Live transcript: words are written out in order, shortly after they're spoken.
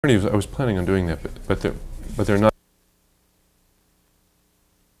I was planning on doing that, but they're not.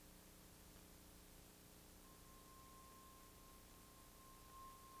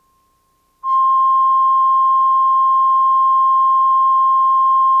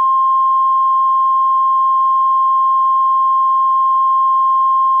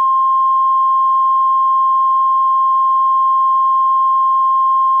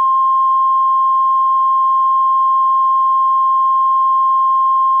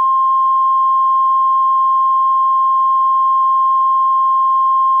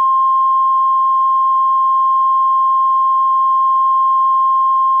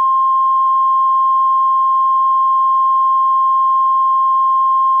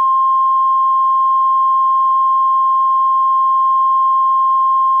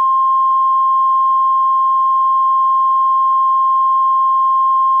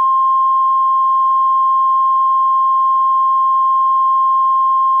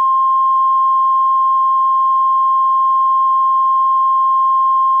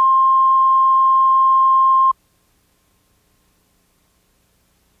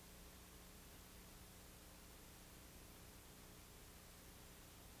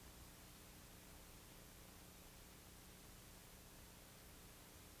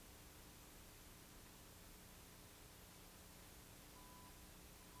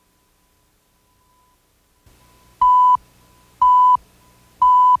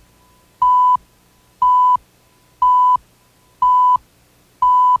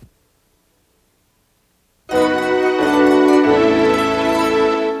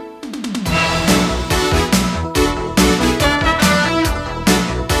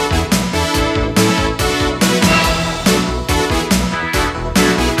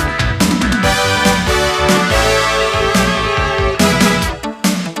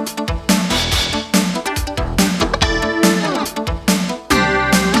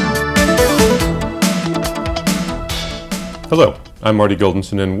 Hello, I'm Marty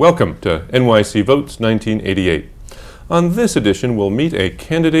Goldenson and welcome to NYC Votes 1988. On this edition, we'll meet a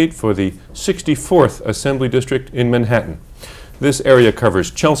candidate for the 64th Assembly District in Manhattan. This area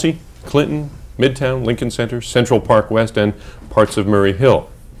covers Chelsea, Clinton, Midtown, Lincoln Center, Central Park West, and parts of Murray Hill.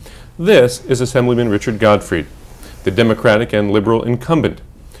 This is Assemblyman Richard Godfrey, the Democratic and Liberal incumbent.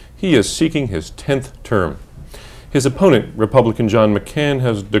 He is seeking his 10th term. His opponent, Republican John McCain,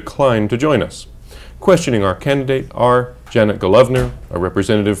 has declined to join us. Questioning our candidate are Janet Golovner, a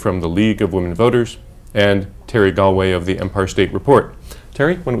representative from the League of Women Voters, and Terry Galway of the Empire State Report.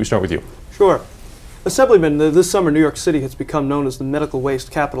 Terry, why don't we start with you? Sure. Assemblyman, this summer New York City has become known as the medical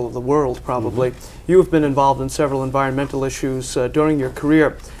waste capital of the world, probably. You have been involved in several environmental issues during your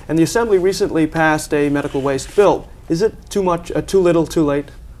career, and the Assembly recently passed a medical waste bill. Is it too much, too little, too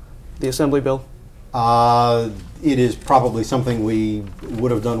late, the Assembly bill? It is probably something we would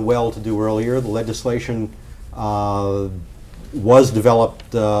have done well to do earlier. The legislation was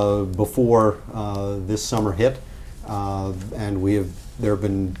developed before this summer hit, and there have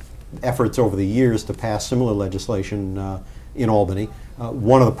been efforts over the years to pass similar legislation in Albany.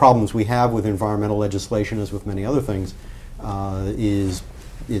 One of the problems we have with environmental legislation, as with many other things, is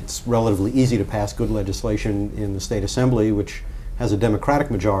it's relatively easy to pass good legislation in the State Assembly, which has a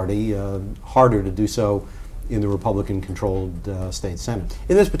Democratic majority, harder to do so in the Republican-controlled State Senate.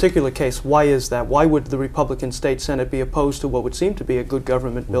 In this particular case, why is that? Why would the Republican State Senate be opposed to what would seem to be a good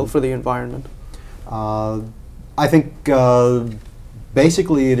government bill for the environment? I think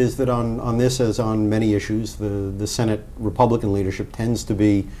basically it is that on this, as on many issues, the Senate Republican leadership tends to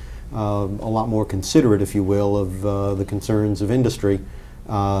be a lot more considerate, if you will, of the concerns of industry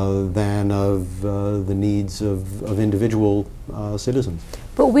than of the needs of individual citizens.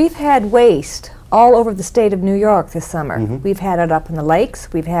 But we've had waste all over the state of New York this summer. We've had it up in the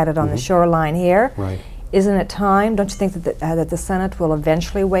lakes, we've had it on the shoreline here. Right. Isn't it time, don't you think that the Senate will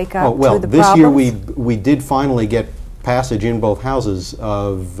eventually wake up well, to the this problems? year we did finally get passage in both houses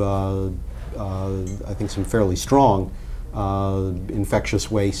of I think some fairly strong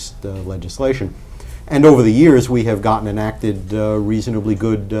infectious waste legislation. And over the years, we have gotten enacted reasonably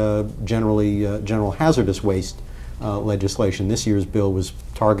good general hazardous waste legislation. This year's bill was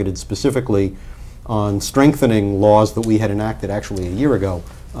targeted specifically on strengthening laws that we had enacted actually a year ago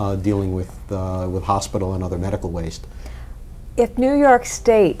dealing with hospital and other medical waste. If the New York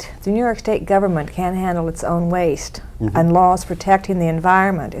State government can't handle its own waste and laws protecting the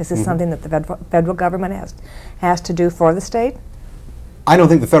environment, is this something that the federal government has to do for the state? I don't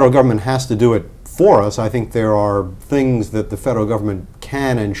think the federal government has to do it for us. I think there are things that the federal government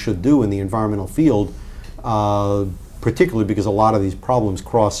can and should do in the environmental field, particularly because a lot of these problems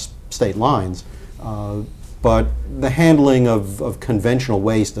cross state lines. but the handling of conventional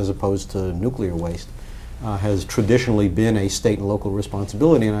waste as opposed to nuclear waste has traditionally been a state and local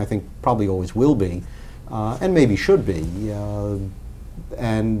responsibility, and I think probably always will be, and maybe should be.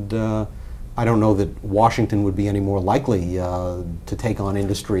 I don't know that Washington would be any more likely to take on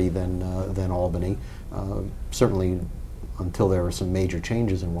industry than Albany, certainly until there are some major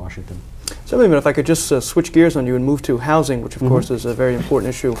changes in Washington. Assemblyman, if I could just switch gears on you and move to housing, which of course is a very important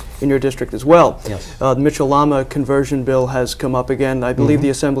issue in your district as well. Yes. The Mitchell-Lama conversion bill has come up again. I believe the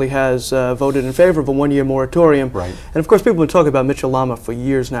Assembly has voted in favor of a one-year moratorium. Right. And of course people have been talking about Mitchell-Lama for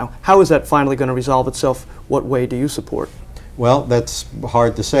years now. How is that finally going to resolve itself? What way do you support? Well, that's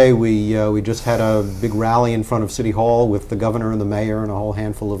hard to say. We just had a big rally in front of City Hall with the governor and the mayor and a whole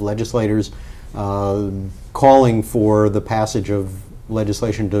handful of legislators calling for the passage of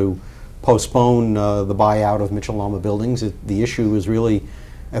legislation to postpone the buyout of Mitchell-Lama buildings. The issue is really,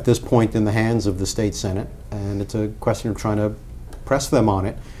 at this point, in the hands of the state Senate, and it's a question of trying to press them on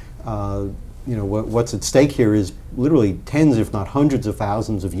it. You know, what's at stake here is literally tens, if not hundreds of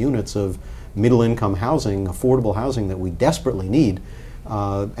thousands of units of middle-income housing, affordable housing that we desperately need,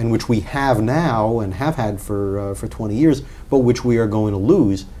 and which we have now and have had for 20 years, but which we are going to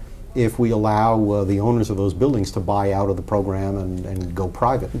lose if we allow the owners of those buildings to buy out of the program and go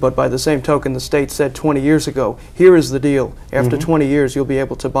private. But by the same token, the state said 20 years ago, here is the deal. After 20 years, you'll be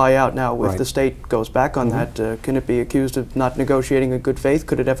able to buy out. Now, if the state goes back on that, can it be accused of not negotiating in good faith?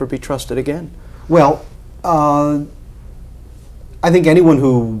 Could it ever be trusted again? Well, I think anyone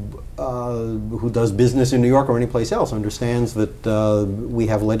who does business in New York or any place else understands that we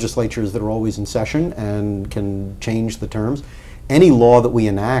have legislatures that are always in session and can change the terms. Any law that we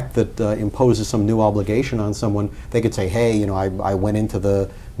enact that imposes some new obligation on someone, they could say, hey, you know, I went into the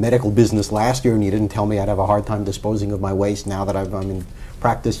medical business last year and you didn't tell me I'd have a hard time disposing of my waste. Now that I'm in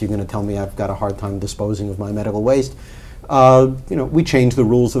practice, you're going to tell me I've got a hard time disposing of my medical waste. You know, we change the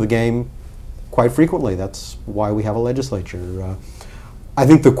rules of the game quite frequently. That's why we have a legislature. I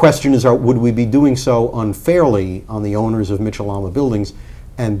think the question is, would we be doing so unfairly on the owners of Mitchell-Lama buildings?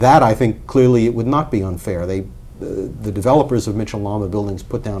 And that, I think, clearly it would not be unfair. The developers of Mitchell-Lama buildings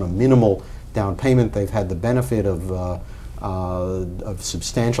put down a minimal down payment. They've had the benefit of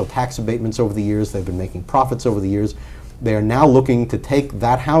substantial tax abatements over the years. They've been making profits over the years. They are now looking to take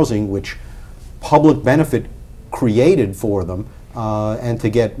that housing, which public benefit created for them, and to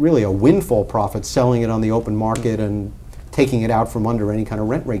get really a windfall profit selling it on the open market and taking it out from under any kind of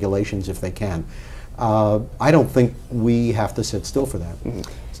rent regulations if they can. I don't think we have to sit still for that.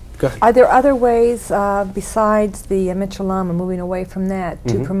 Are there other ways besides the Mitchell-Lama, moving away from that,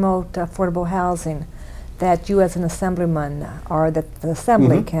 to promote affordable housing that you as an assemblyman or that the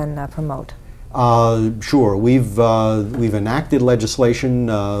Assembly can promote? Sure. We've enacted legislation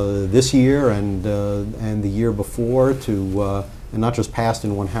this year and the year before to, and not just passed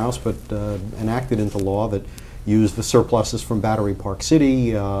in one house, but enacted into law that use the surpluses from Battery Park City,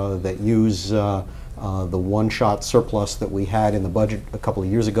 that use the one-shot surplus that we had in the budget a couple of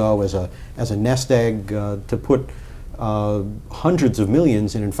years ago as a nest egg to put hundreds of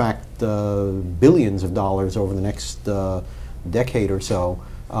millions and in fact billions of dollars over the next decade or so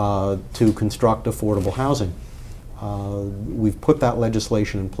to construct affordable housing. We've put that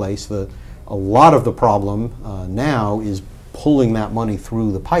legislation in place. A lot of the problem now is pulling that money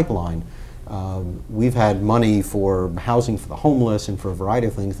through the pipeline. We've had money for housing for the homeless and for a variety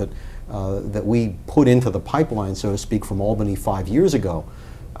of things that we put into the pipeline, so to speak, from Albany 5 years ago,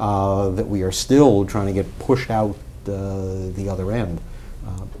 that we are still trying to get pushed out the other end.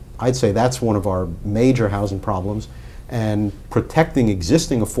 I'd say that's one of our major housing problems, and protecting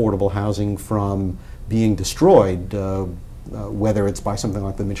existing affordable housing from being destroyed, whether it's by something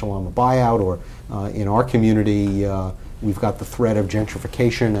like the Mitchell-Lama buyout or in our community, we've got the threat of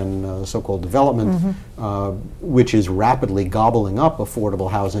gentrification and so-called development, which is rapidly gobbling up affordable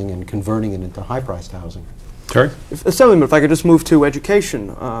housing and converting it into high-priced housing. Terry? Assemblyman, if I could just move to education.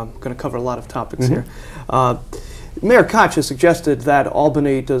 I'm going to cover a lot of topics here. Mayor Koch has suggested that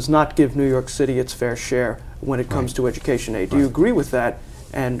Albany does not give New York City its fair share when it comes to education aid. Do you agree with that,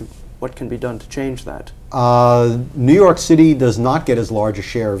 and what can be done to change that? New York City does not get as large a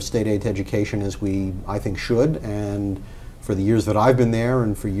share of state aid to education as we, I think, should, and for the years that I've been there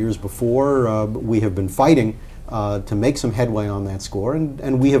and for years before, we have been fighting to make some headway on that score,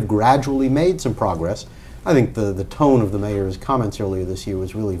 and we have gradually made some progress. I think the tone of the mayor's comments earlier this year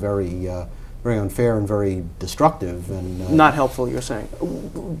was really very unfair and very destructive. And not helpful, you're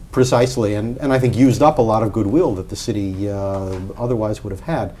saying? Precisely, and I think used up a lot of goodwill that the city otherwise would have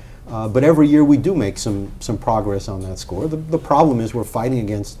had. But every year we do make some progress on that score. The problem is we're fighting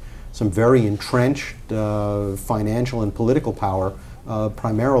against some very entrenched financial and political power,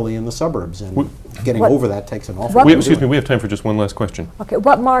 primarily in the suburbs. And getting over that takes an awful lot. Excuse me, we have time for just one last question. Okay,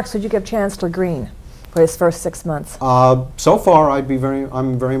 what marks would you give Chancellor Green for his first 6 months? So far,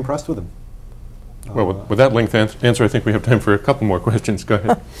 I'm very impressed with him. Well, with that length answer, I think we have time for a couple more questions. Go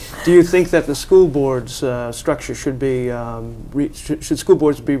ahead. Do you think that the school board's structure should be, should school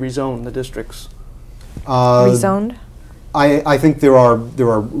boards be rezoned, the districts? Rezoned? I think there are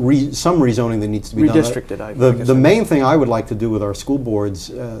some rezoning that needs to be Redistricted, done. The main thing I would like to do with our school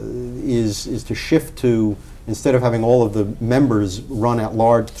boards is to shift to, instead of having all of the members run at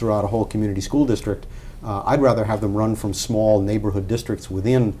large throughout a whole community school district, I'd rather have them run from small neighborhood districts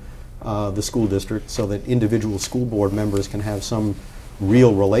within the school district, so that individual school board members can have some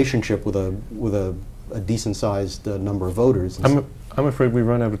real relationship with a decent-sized number of voters. I'm afraid we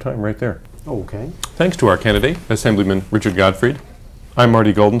run out of time right there. Okay. Thanks to our candidate, Assemblyman Richard Gottfried. I'm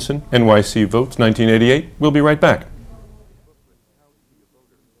Marty Goldenson, NYC Votes 1988. We'll be right back.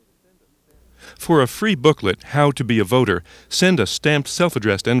 For a free booklet, How to Be a Voter, send a stamped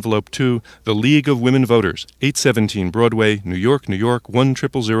self-addressed envelope to the League of Women Voters, 817 Broadway, New York, New York,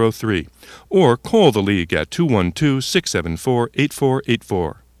 10003. Or call the League at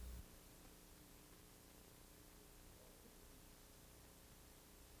 212-674-8484.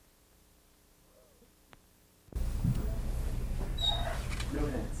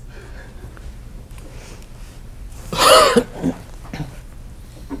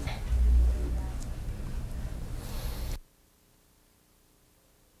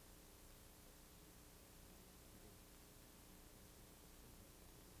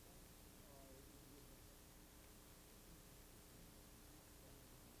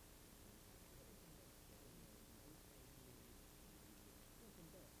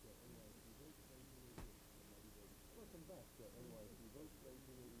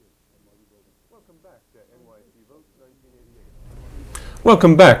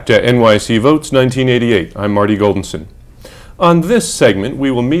 Welcome back to NYC Votes 1988. I'm Marty Goldenson. On this segment, we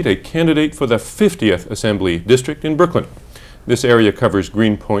will meet a candidate for the 50th Assembly District in Brooklyn. This area covers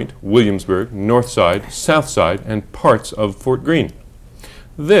Greenpoint, Williamsburg, North Side, South Side, and parts of Fort Greene.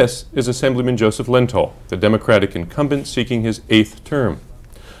 This is Assemblyman Joseph Lentol, the Democratic incumbent seeking his 8th term.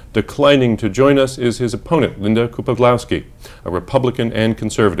 Declining to join us is his opponent, Linda Kupodlowski, a Republican and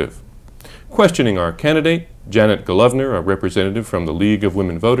conservative. Questioning our candidate, Janet Golovner, a representative from the League of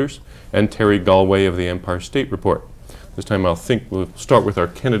Women Voters, and Terry Galway of the Empire State Report. This time I'll think we'll start with our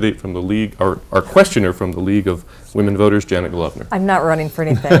candidate from the League, our questioner from the League of Women Voters, Janet Golovner. I'm not running for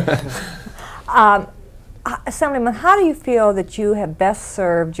anything. Assemblyman, how do you feel that you have best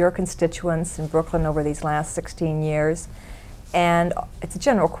served your constituents in Brooklyn over these last 16 years? And it's a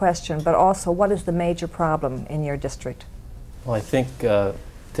general question, but also what is the major problem in your district? Well, I think to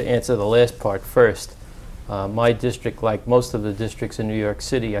answer the last part first, my district, like most of the districts in New York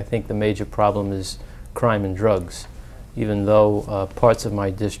City, I think the major problem is crime and drugs. Even though parts of my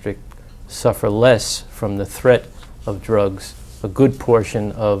district suffer less from the threat of drugs, a good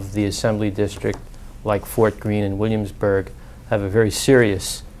portion of the Assembly District, like Fort Greene and Williamsburg, have a very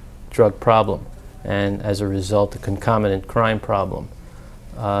serious drug problem, and as a result, a concomitant crime problem.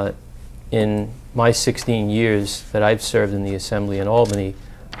 In my 16 years that I've served in the Assembly in Albany,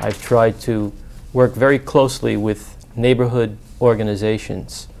 I've tried to work very closely with neighborhood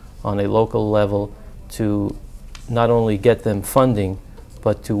organizations on a local level to not only get them funding,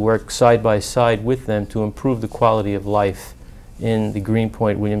 but to work side by side with them to improve the quality of life in the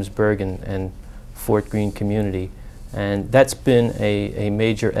Greenpoint, Williamsburg, and Fort Greene community. And that's been a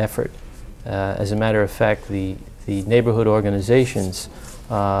major effort. As a matter of fact, the neighborhood organizations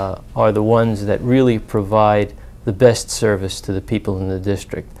are the ones that really provide the best service to the people in the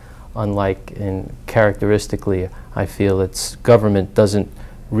district. Unlike, and characteristically, I feel that government doesn't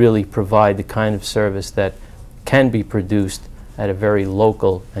really provide the kind of service that can be produced at a very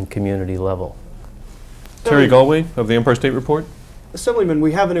local and community level. Terry Galway of the Empire State Report. Assemblyman,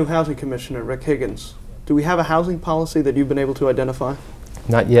 we have a new housing commissioner, Rick Higgins. Do we have a housing policy that you've been able to identify?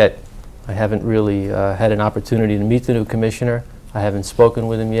 Not yet. I haven't really had an opportunity to meet the new commissioner. I haven't spoken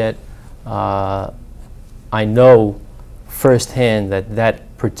with him yet. I know firsthand that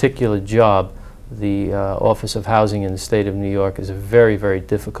that particular job, the Office of Housing in the state of New York, is a very, very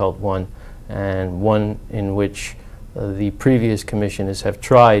difficult one, and one in which the previous commissioners have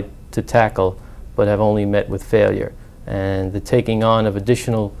tried to tackle but have only met with failure. And the taking on of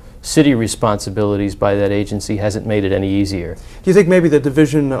additional city responsibilities by that agency hasn't made it any easier. Do you think maybe the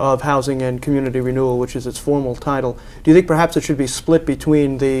Division of Housing and Community Renewal, which is its formal title, do you think perhaps it should be split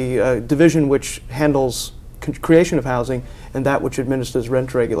between the division which handles creation of housing and that which administers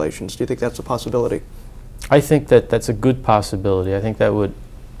rent regulations. Do you think that's a possibility? I think that that's a good possibility. I think that would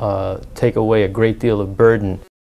take away a great deal of burden